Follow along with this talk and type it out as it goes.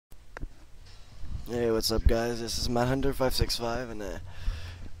Hey, what's up, guys? This is Matt Hunter 565, and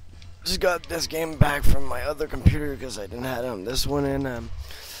just got this game back from my other computer because I didn't have this one in.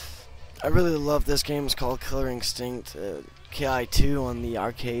 I really love this game. It's called Killer Instinct KI2 on the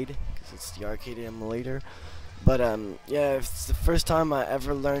arcade because it's the arcade emulator. But yeah, it's the first time I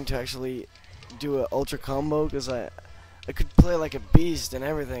ever learned to actually do an ultra combo because I could play like a beast and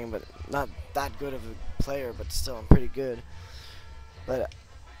everything, but not that good of a player. But still, I'm pretty good. But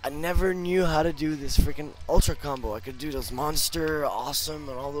I never knew how to do this freaking ultra combo. I could do those monster, awesome,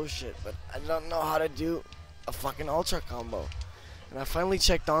 and all those shit, but I don't know how to do a fucking ultra combo. And I finally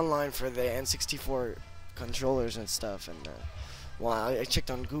checked online for the N64 controllers and stuff, and well, I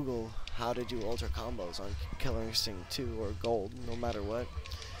checked on Google how to do ultra combos on Killer Instinct 2 or Gold, no matter what.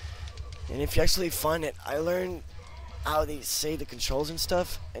 And if you actually find it, I learned how they say the controls and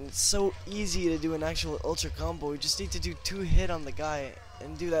stuff, and it's so easy to do an actual ultra combo. You just need to do 2 hit on the guy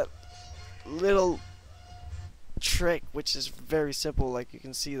and do that little trick, which is very simple, like you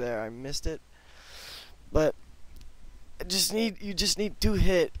can see there. I missed it, but you just need 2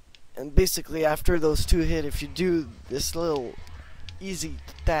 hit, and basically after those 2 hit, if you do this little easy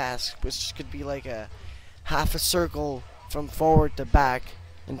task, which could be like a half a circle from forward to back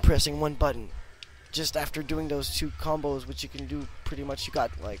and pressing 1 button, just after doing those 2 combos, which you can do pretty much, you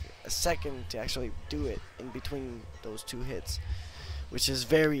got like a second to actually do it in between those 2 hits, which is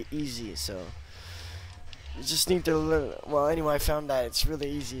very easy. So you just need to learn. Well, anyway, I found that it's really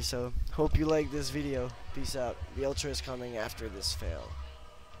easy, so hope you like this video. Peace out. The ultra is coming after this fail.